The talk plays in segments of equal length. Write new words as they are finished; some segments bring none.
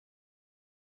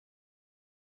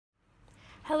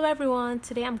Hello everyone,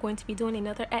 today I'm going to be doing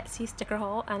another Etsy sticker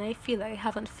haul, and I feel like I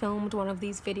haven't filmed one of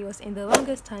these videos in the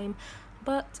longest time,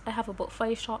 but I have about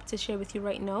 5 shops to share with you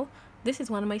right now. This is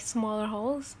one of my smaller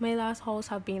hauls. My last hauls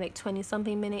have been like 20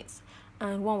 something minutes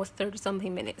and one was 30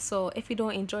 something minutes, so if you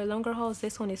don't enjoy longer hauls,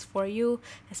 this one is for you,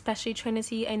 especially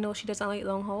Trinity. I know she doesn't like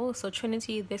long hauls, so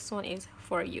Trinity, this one is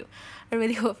for you. I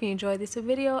really hope you enjoyed this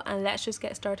video, and let's just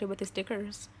get started with the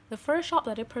stickers. The first shop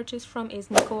that I purchased from is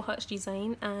Nicole Hutch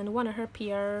Design, and one of her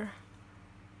PR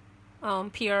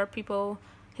people,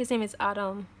 his name is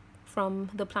Adam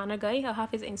from the Planner Guy. I'll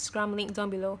have his Instagram link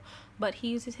down below, but he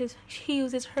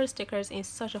uses her stickers in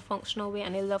such a functional way,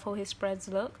 and I love how his spreads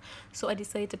look, so I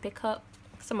decided to pick up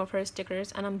some of her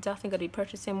stickers, and I'm definitely going to be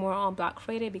purchasing more on Black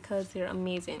Friday because they're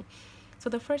amazing. So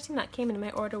the first thing that came in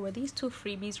my order were these 2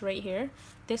 freebies right here.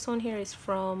 This one here is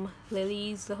from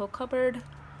Lily's Little Cupboard.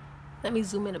 Let me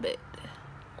zoom in a bit.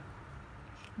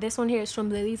 This one here is from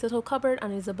Lily's Little Cupboard,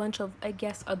 and is a bunch of, I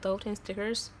guess, adulting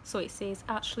stickers. So it says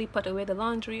actually put the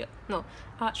laundry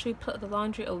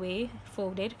away,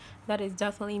 folded. That is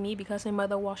definitely me, because my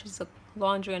mother washes the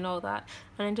laundry and all that,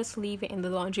 and I just leave it in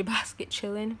the laundry basket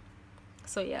chilling.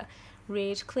 So yeah,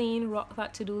 Rage Clean, Rock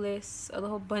That To-Do List, a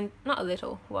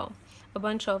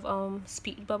bunch of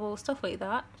speed bubbles, stuff like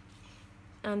that.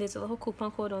 And there's a little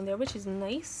coupon code on there, which is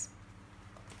nice.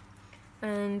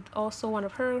 And also one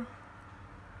of her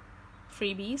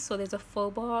freebies, so there's a full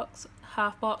box,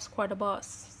 half box, quarter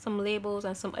box, some labels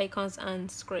and some icons and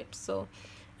scripts. So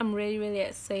I'm really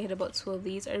excited about 2 of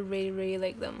these. I really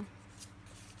like them.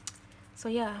 So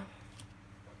yeah,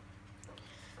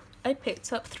 I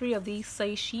picked up 3 of these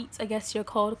size sheets. I guess you're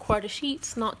called quarter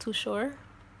sheets, not too sure.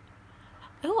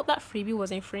 I hope that freebie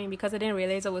wasn't framed because I didn't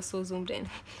realize I was so zoomed in.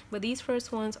 But these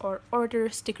first ones are order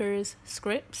stickers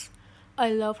scripts. I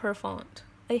love her font.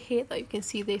 I hate that you can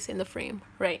see this in the frame.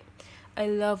 Right. I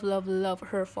love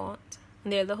her font.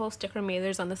 And there are the whole sticker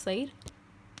mailers on the side.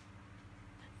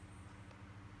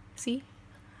 See?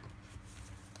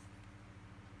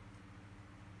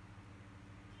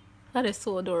 That is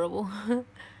so adorable.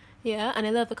 Yeah, and I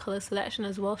love the color selection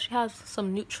as well. She has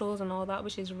some neutrals and all that,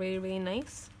 which is really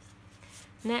nice.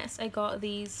 Next, I got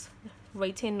these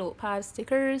writing notepad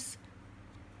stickers.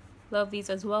 Love these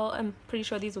as well. I'm pretty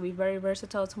sure these will be very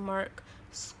versatile to mark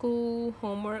school,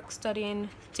 homework, studying,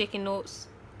 taking notes,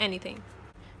 anything.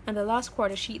 And the last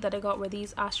quarter sheet that I got were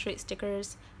these asterisk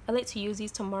stickers. I like to use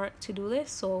these to mark to-do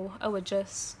lists, so I would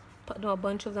just put down a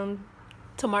bunch of them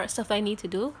to mark stuff I need to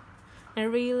do. And I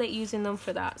really like using them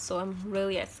for that, so I'm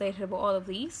really excited about all of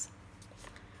these.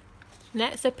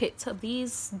 Next, I picked up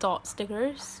these dot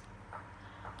stickers,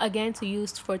 again to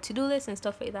use for to-do lists and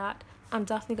stuff like that. I'm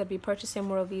definitely going to be purchasing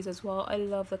more of these as well. I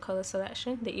love the color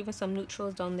selection. There are even some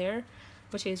neutrals down there,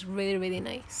 which is really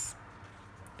nice.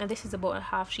 And this is about a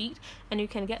half sheet, and you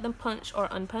can get them punched or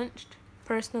unpunched.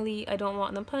 Personally, I don't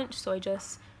want them punched, so I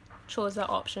just chose that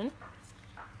option.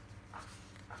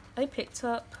 I picked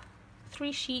up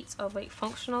 3 sheets of like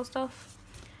functional stuff.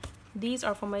 These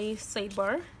are for my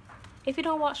sidebar. If you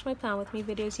don't watch my plan with me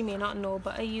videos, you may not know,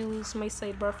 but I use my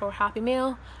sidebar for Happy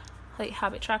Mail, like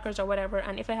habit trackers or whatever,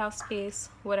 and if I have space,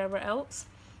 whatever else.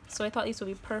 So I thought these would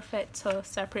be perfect to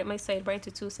separate my sidebar into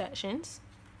 2 sections.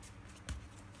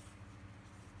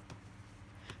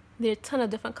 There are a ton of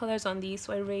different colors on these,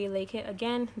 so I really like it.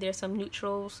 Again, there's some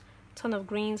neutrals, ton of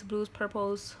greens, blues,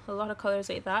 purples, a lot of colors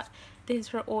like that. This is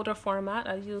her older format,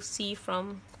 as you'll see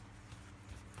from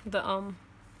the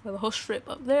whole strip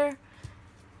up there.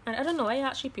 And I don't know, I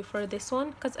actually prefer this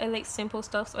one because I like simple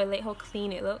stuff, so I like how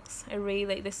clean it looks. I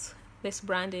really like this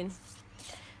branding.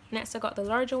 Next, I got the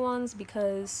larger ones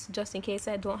because just in case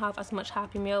I don't have as much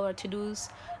Happy Mail or to-dos,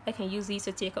 I can use these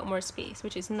to take up more space,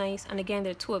 which is nice. And again,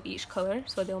 there are 2 of each color,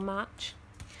 so they'll match.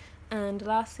 And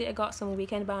lastly, I got some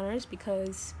weekend banners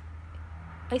because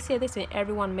I say this in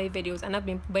every one of my videos, and I've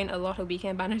been buying a lot of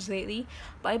weekend banners lately,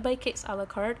 but I buy kits a la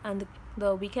carte, and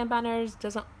the weekend banners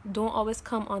don't always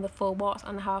come on the full box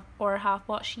on half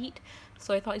box sheet.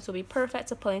 So I thought this would be perfect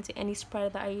to put into any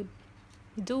spread that I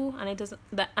do, and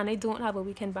I don't have a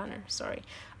weekend banner. Sorry,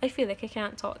 I feel like I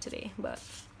can't talk today, but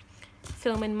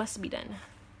filming must be done.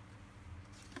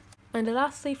 And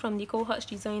lastly, from Nicole Hutch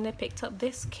Design, I picked up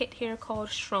this kit here called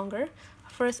Stronger.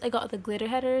 First, I got the glitter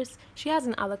headers. She has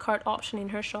an a la carte option in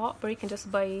her shop where you can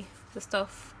just buy the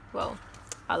stuff, well,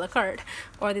 a la carte,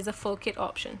 or there's a full kit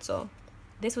option. So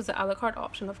this was the a la carte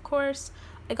option, of course.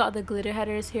 I got the glitter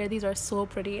headers here. These are so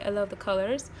pretty. I love the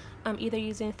colors. I'm either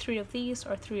using 3 of these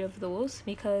or 3 of those,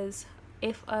 because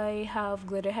if I have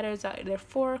glitter headers that are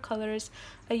 4 colors,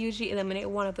 I usually eliminate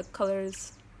one of the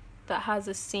colors that has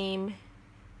the same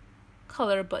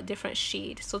color but different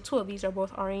shade. So 2 of these are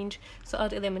both orange, so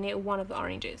I'll eliminate one of the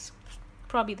oranges,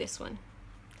 probably this one.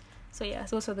 So yeah,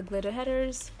 so those are the glitter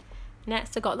headers.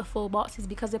 Next, I got the full boxes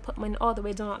because I put mine all the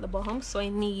way down at the bottom, so I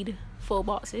need full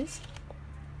boxes.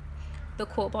 The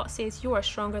quote box says, "You are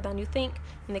stronger than you think,"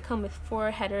 and they come with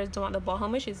 4 headers down at the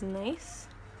bottom, which is nice.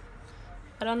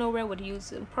 I don't know where I would use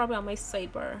them, probably on my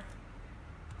sidebar.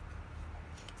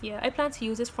 Yeah, I plan to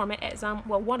use this for my exam,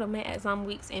 well, one of my exam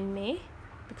weeks in May,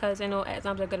 because I know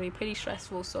exams are going to be pretty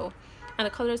stressful. So, and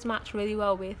the colors match really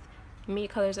well with May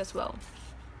colors as well.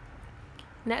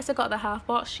 Next, I got the half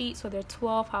box sheet. So there are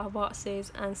 12 half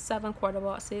boxes and 7 quarter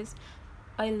boxes.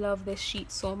 I love this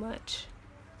sheet so much.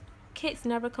 Kits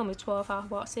never come with 12 half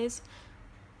boxes.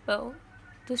 Well,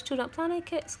 do student planning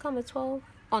kits come with 12?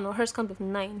 Oh no, hers comes with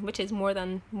 9, which is more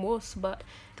than most, but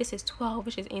this is 12,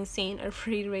 which is insane. I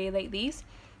really like these.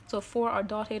 So 4 are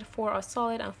dotted, 4 are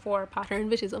solid, and 4 are patterned,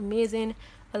 which is amazing.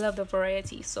 I love the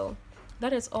variety. So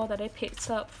that is all that I picked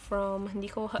up from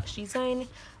Nico Hutch Design.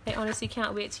 I honestly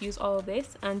can't wait to use all of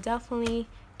this, and definitely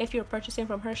if you're purchasing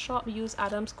from her shop, use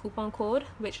Adam's coupon code,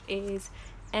 which is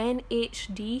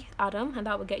NHD Adam, and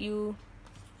that will get you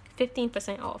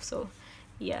 15% off. So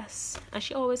yes, and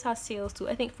she always has sales too.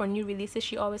 I think for new releases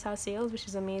she always has sales, which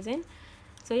is amazing.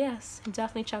 So yes,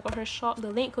 definitely check out her shop.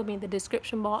 The link will be in the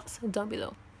description box down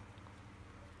below.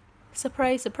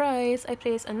 Surprise, surprise, I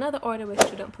placed another order with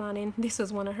Student Planning. This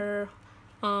was one of her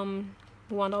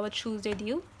 $1 Tuesday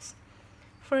deals.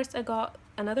 First, I got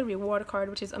another reward card,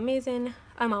 which is amazing.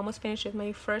 I'm almost finished with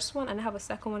my first one, and I have a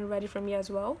second one ready for me as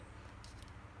well.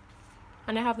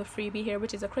 And I have the freebie here,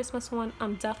 which is a Christmas one.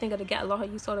 I'm definitely going to get a lot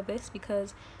of use out of this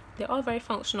because they're all very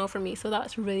functional for me, so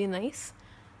that's really nice.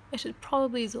 I should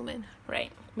probably zoom in,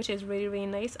 right, which is really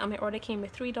nice. And my order came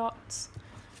with 3 dots.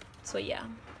 So yeah,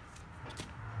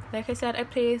 like I said, I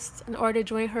placed an order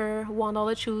during her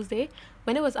 $1 Tuesday.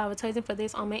 When I was advertising for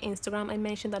this on my Instagram, I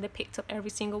mentioned that I picked up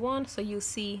every single one, so you'll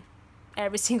see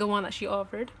every single one that she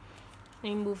offered. Let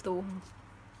me move the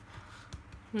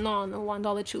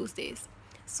non-$1 Tuesdays.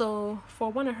 So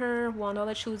for one of her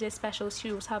 $1 Tuesday specials,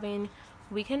 she was having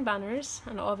weekend banners,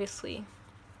 and obviously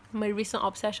my recent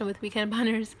obsession with weekend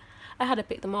banners, I had to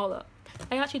pick them all up.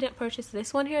 I actually didn't purchase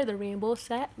this one here, the rainbow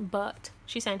set, but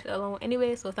she sent it along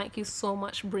anyway, so thank you so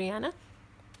much, Brianna.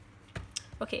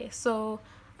 Okay, so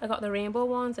I got the rainbow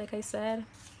ones, like I said,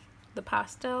 the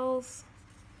pastels,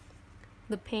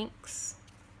 the pinks,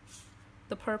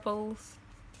 the purples,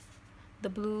 the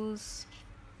blues,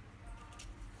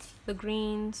 the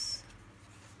greens,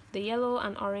 the yellow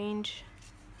and orange,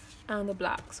 and the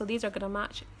black. So these are gonna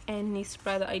match any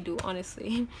spread that I do,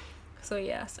 honestly. So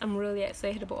yes, I'm really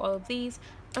excited about all of these,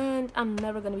 and I'm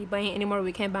never gonna be buying any more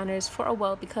weekend banners for a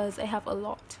while because I have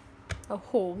a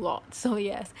whole lot. So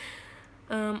yes,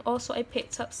 also I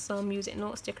picked up some music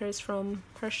note stickers from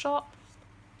her shop.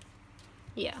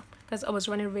 Yeah, because I was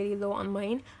running really low on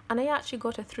mine, and I actually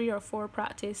go to 3 or 4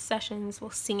 practice sessions, well,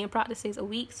 singing practices a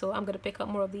week, so I'm gonna pick up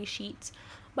more of these sheets.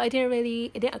 But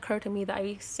it didn't occur to me that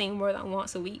I sing more than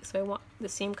once a week, so I want the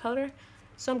same color.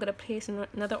 So I'm gonna place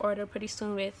another order pretty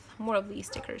soon with more of these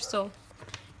stickers. So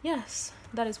yes,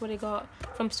 that is what I got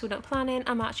from Student Planning.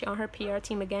 I'm actually on her PR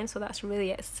team again, so that's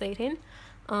really exciting.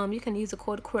 You can use the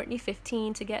code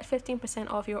Courtney15 to get 15%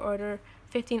 off your order,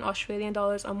 15 Australian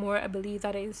dollars or more. I believe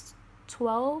that is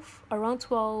around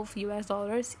 12 US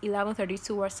dollars,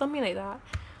 11.32 or something like that.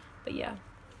 But yeah,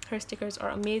 her stickers are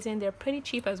amazing. They're pretty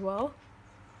cheap as well.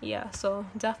 Yeah, so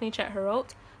definitely check her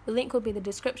out. The link will be in the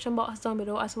description box down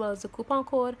below, as well as the coupon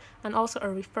code and also a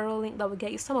referral link that will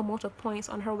get you some amount of points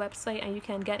on her website, and you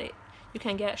can get it. You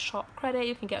can get shop credit,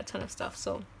 you can get a ton of stuff.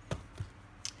 So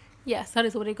yes, that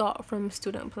is what I got from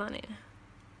Student Planning.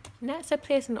 Next, I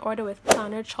placed an order with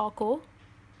Planner Choco.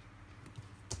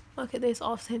 Okay, this is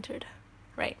off centered.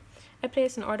 Right, I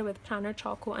placed an order with Planner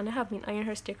Choco, and I have been eyeing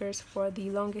her stickers for the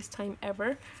longest time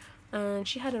ever. And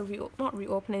she had a not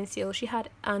reopening sale, she had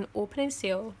an opening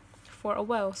sale for a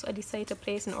while, so I decided to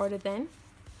place an order then.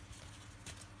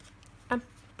 I'm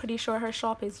pretty sure her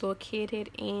shop is located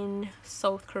in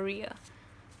South Korea,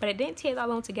 but it didn't take that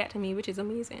long to get to me, which is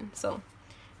amazing. So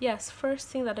yes, first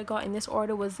thing that I got in this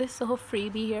order was this little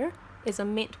freebie here. It's a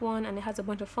mint one, and it has a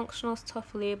bunch of functional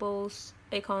stuff, labels,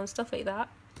 icons, stuff like that.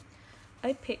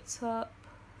 I picked up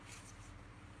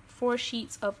 4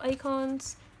 sheets of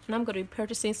icons, and I'm going to be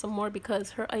purchasing some more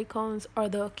because her icons are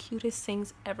the cutest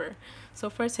things ever.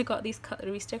 So first I got these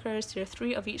cutlery stickers. There are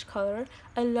 3 of each color.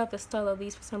 I love the style of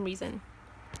these for some reason.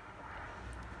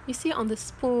 You see on the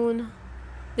spoon,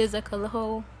 there's like a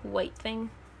little white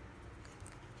thing.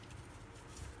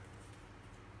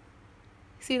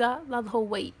 See that? That little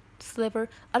white sliver.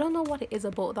 I don't know what it is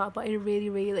about that, but I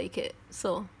really like it.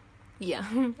 So yeah,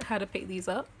 I had to pick these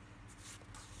up.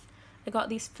 I got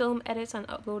these film edits and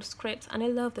upload scripts, and I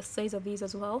love the size of these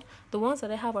as well. The ones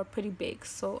that I have are pretty big,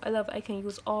 so I love I can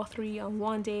use all three on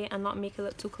one day and not make it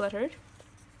look too cluttered.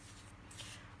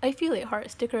 I feel like heart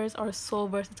stickers are so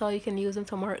versatile. You can use them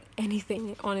to mark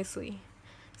anything, honestly.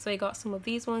 So I got some of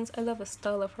these ones. I love the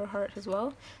style of her heart as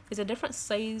well. There's a different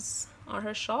size on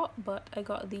her shop, but I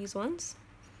got these ones.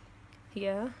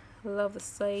 Yeah, I love the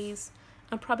size.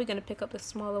 I'm probably going to pick up the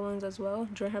smaller ones as well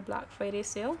during her Black Friday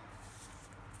sale.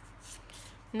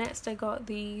 Next, I got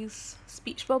these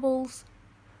speech bubbles.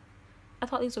 I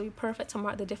thought these would be perfect to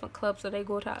mark the different clubs that I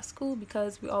go to at school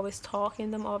because we always talk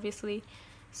in them, obviously.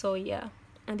 So yeah,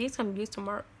 and these can be used to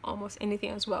mark almost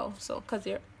anything as well, so because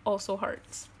they're also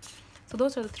hearts. So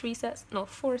those are the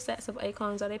 4 sets of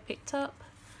icons that I picked up.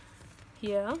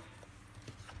 Yeah.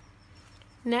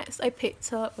 Next, I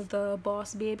picked up the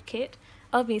Boss Babe kit.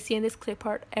 I've been seeing this clip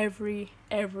art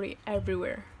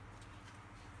everywhere.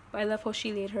 But I love how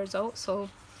she laid hers out. So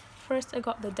first I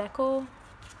got the deco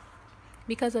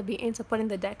because I've been into putting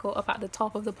the deco up at the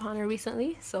top of the planner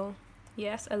recently. So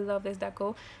yes, I love this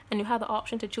deco. And you have the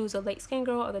option to choose the light skin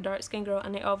girl or the dark skin girl,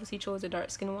 and I obviously chose the dark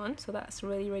skin one, so that's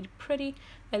really pretty.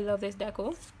 I love this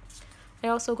deco. I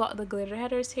also got the glitter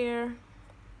headers here.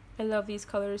 I love these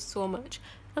colors so much.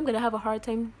 I'm gonna have a hard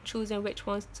time choosing which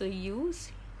ones to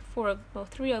use.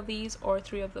 3 of these or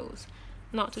 3 of those,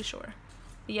 not too sure.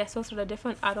 But yes, those are the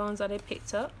different add-ons that I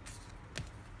picked up.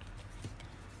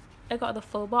 I got the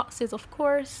full boxes, of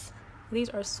course. These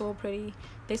are so pretty.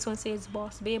 This one says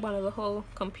Boss Babe on a little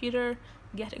computer,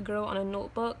 Get It Girl on a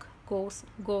notebook,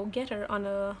 Go Getter on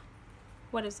a,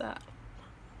 what is that?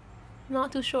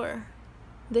 Not too sure.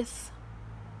 This,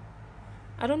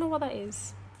 I don't know what that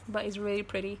is, but it's really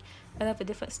pretty. I love the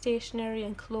different stationery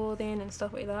and clothing and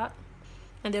stuff like that.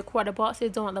 And their quarter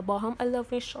boxes down at the bottom. I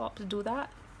love when shops do that.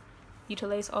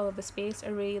 Utilize all of the space. I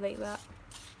really like that.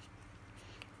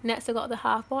 Next, I got the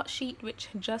half box sheet, which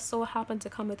just so happened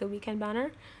to come with a weekend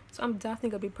banner. So I'm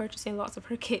definitely going to be purchasing lots of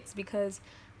her kits because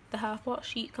the half box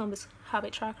sheet comes with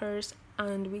habit trackers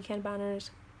and weekend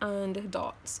banners and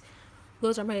dots.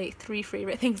 Those are my 3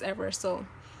 favorite things ever. So,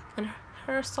 and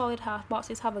her solid half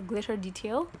boxes have a glitter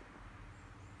detail.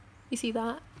 You see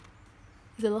that?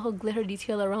 There's a little glitter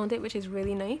detail around it, which is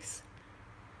really nice.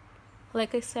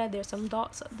 Like I said, there's some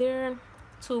dots up there.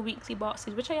 2 weekly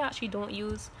boxes, which I actually don't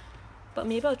use, but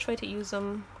maybe I'll try to use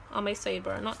them on my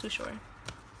sidebar, not too sure.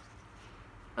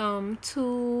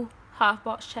 2 half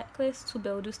box checklists, 2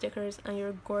 bill do stickers, and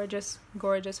your gorgeous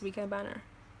weekend banner.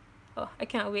 Oh, I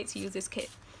can't wait to use this kit.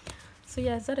 So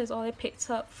yes, that is all I picked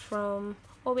up from,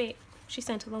 oh wait, she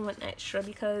sent along one extra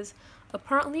because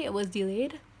apparently it was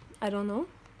delayed. I don't know.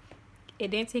 It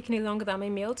didn't take any longer than my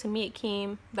mail. To me, it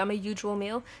came, than my usual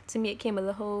mail. To me, it came a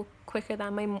little quicker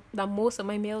than most of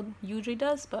my mail usually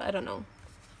does, but I don't know.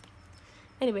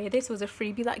 Anyway, this was a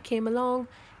freebie that came along.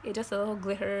 It's just a little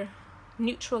glitter,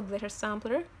 neutral glitter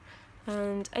sampler.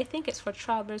 And I think it's for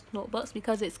traveler's notebooks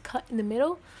because it's cut in the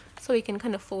middle, so you can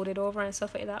kind of fold it over and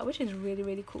stuff like that, which is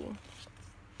really cool.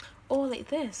 Oh, like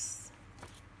this.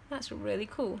 That's really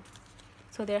cool.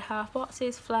 So they're half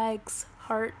boxes, flags,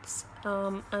 hearts,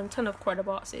 and a ton of quarter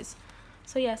boxes.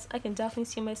 So yes, I can definitely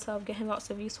see myself getting lots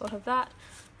of use out of that.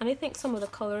 And I think some of the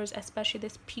colors, especially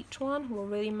this peach one, will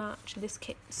really match this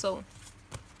kit. So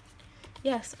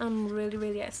yes, I'm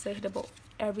really excited about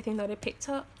everything that I picked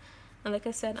up. And like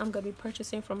I said, I'm going to be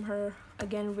purchasing from her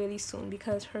again really soon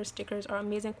because her stickers are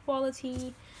amazing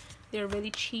quality. They're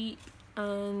really cheap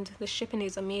and the shipping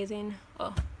is amazing.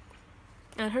 Oh.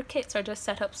 And her kits are just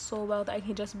set up so well that I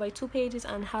can just buy 2 pages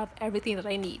and have everything that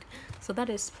I need. So that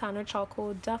is Planner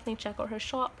Choco. Definitely check out her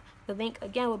shop. The link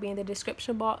again will be in the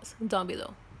description box down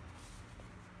below.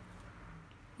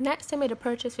 Next, I made a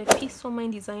purchase with Peaceful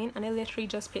Mind Design, and I literally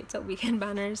just picked up weekend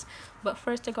banners. But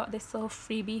first I got this little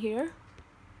freebie here.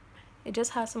 It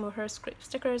just has some of her script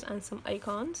stickers and some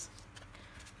icons.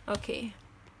 Okay,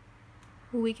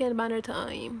 weekend banner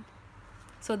time.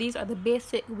 So these are the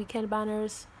basic weekend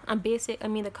banners. And basic, I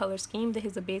mean the color scheme. This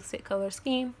is a basic color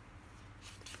scheme.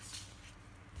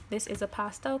 This is a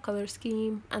pastel color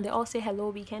scheme. And they all say hello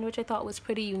weekend, which I thought was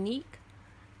pretty unique.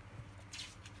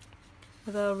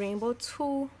 The rainbow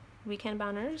 2 weekend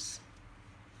banners.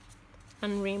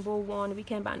 And rainbow 1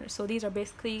 weekend banners. So these are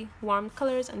basically warm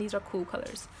colors and these are cool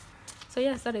colors. So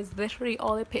yes, that is literally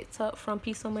all I picked up from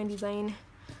Peaceful Mind Design.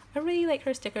 I really like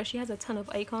her sticker. She has a ton of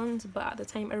icons, but at the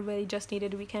time I really just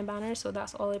needed a weekend banner, so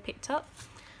that's all I picked up.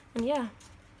 And yeah,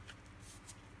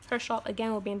 her shop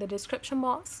again will be in the description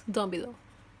box down below.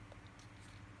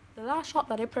 The last shop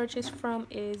that I purchased from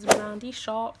is Brandy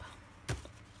shop.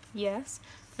 Yes,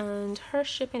 and her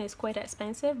shipping is quite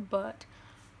expensive, but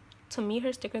to me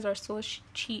her stickers are so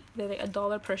cheap. They're like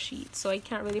 $1 per sheet, so I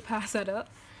can't really pass that up.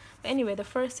 But anyway, the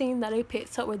first thing that I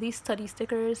picked up were these study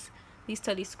stickers, these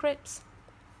study scripts.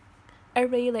 I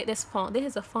really like this font. This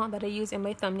is a font that I use in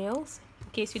my thumbnails, in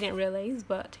case you didn't realize.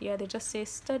 But yeah, they just say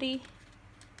study,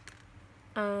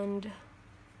 and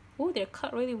oh, they're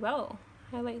cut really well.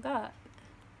 I like that.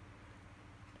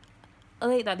 I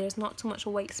like that there's not too much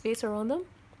white space around them.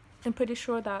 I'm pretty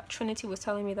sure that Trinity was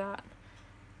telling me that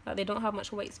they don't have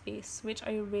much white space, which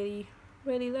I really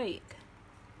like.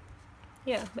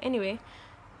 Yeah, but anyway,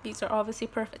 these are obviously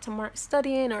perfect to mark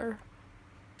studying or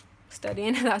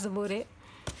studying. That's about it.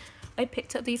 I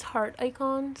picked up these heart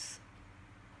icons.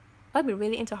 I'd be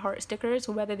really into heart stickers,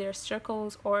 whether they're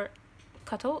circles or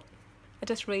cutout. I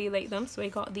just really like them, so I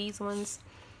got these ones.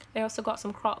 I also got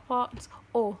some crock pots.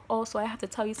 Oh, also I have to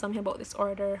tell you something about this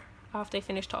order after I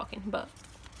finish talking, but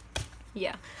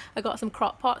yeah, I got some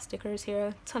crock pot stickers here,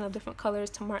 a ton of different colors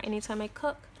to mark anytime I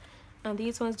cook. And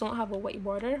these ones don't have a white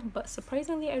border, but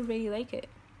surprisingly I really like it.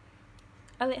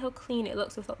 I like how clean it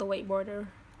looks without the white border.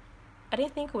 I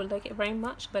didn't think I would like it very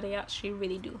much, but I actually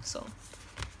really do, so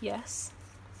yes.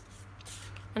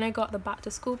 And I got the back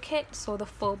to school kit, so the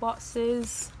full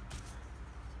boxes,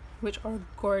 which are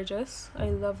gorgeous. I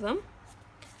love them.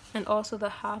 And also the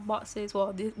half boxes.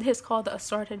 Well, this is called the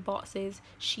assorted boxes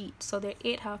sheet. So there are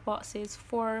 8 half boxes,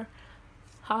 4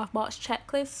 half box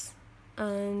checklists,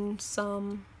 and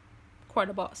some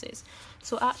quarter boxes.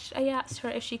 So actually, I asked her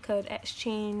if she could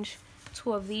exchange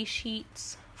 2 of these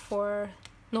sheets for...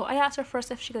 No, I asked her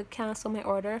first if she could cancel my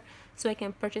order so I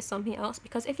can purchase something else.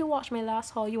 Because if you watch my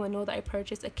last haul, you will know that I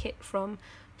purchased a kit from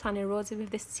Planet Roses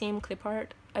with this same clip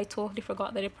art. I totally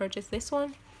forgot that I purchased this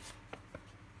one.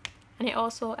 And I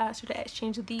also asked her to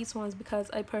exchange these ones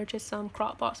because I purchased some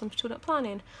crop pots from student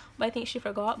planning, but I think she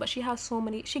forgot. But she gets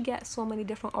so many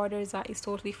different orders that is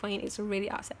totally fine. It's really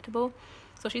acceptable.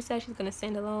 So she said she's gonna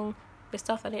send along the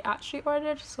stuff that I actually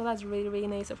ordered, so that's really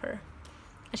nice of her.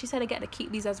 And she said I get to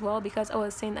keep these as well because I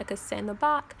was saying I could send them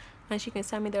back and she can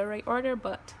send me the right order,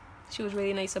 but she was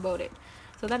really nice about it.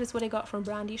 So that is what I got from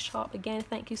Brandy's shop. Again,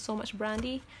 thank you so much,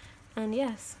 Brandy. And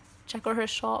yes, check out her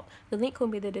shop. The link will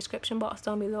be in the description box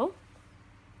down below.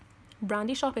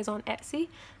 Brandy shop is on Etsy,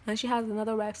 and she has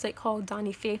another website called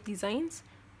Donny Faith Designs.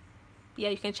 Yeah,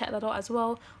 you can check that out as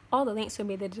well. All the links will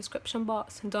be in the description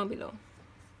box down below.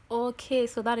 Okay,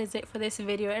 so that is it for this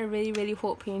video. I really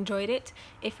hope you enjoyed it.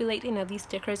 If you liked any of these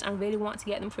stickers and really want to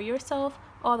get them for yourself,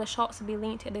 all the shops will be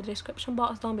linked in the description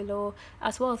box down below,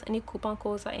 as well as any coupon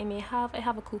codes that I may have. I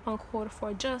have a coupon code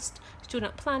for just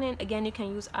student planning. Again, you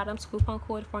can use Adam's coupon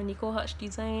code for Nico Hutch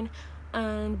Design,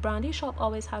 and Brandy shop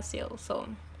always has sales, so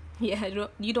yeah,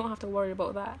 you don't have to worry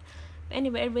about that. But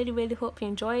anyway, I really hope you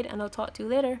enjoyed, and I'll talk to you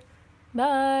later.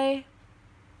 Bye.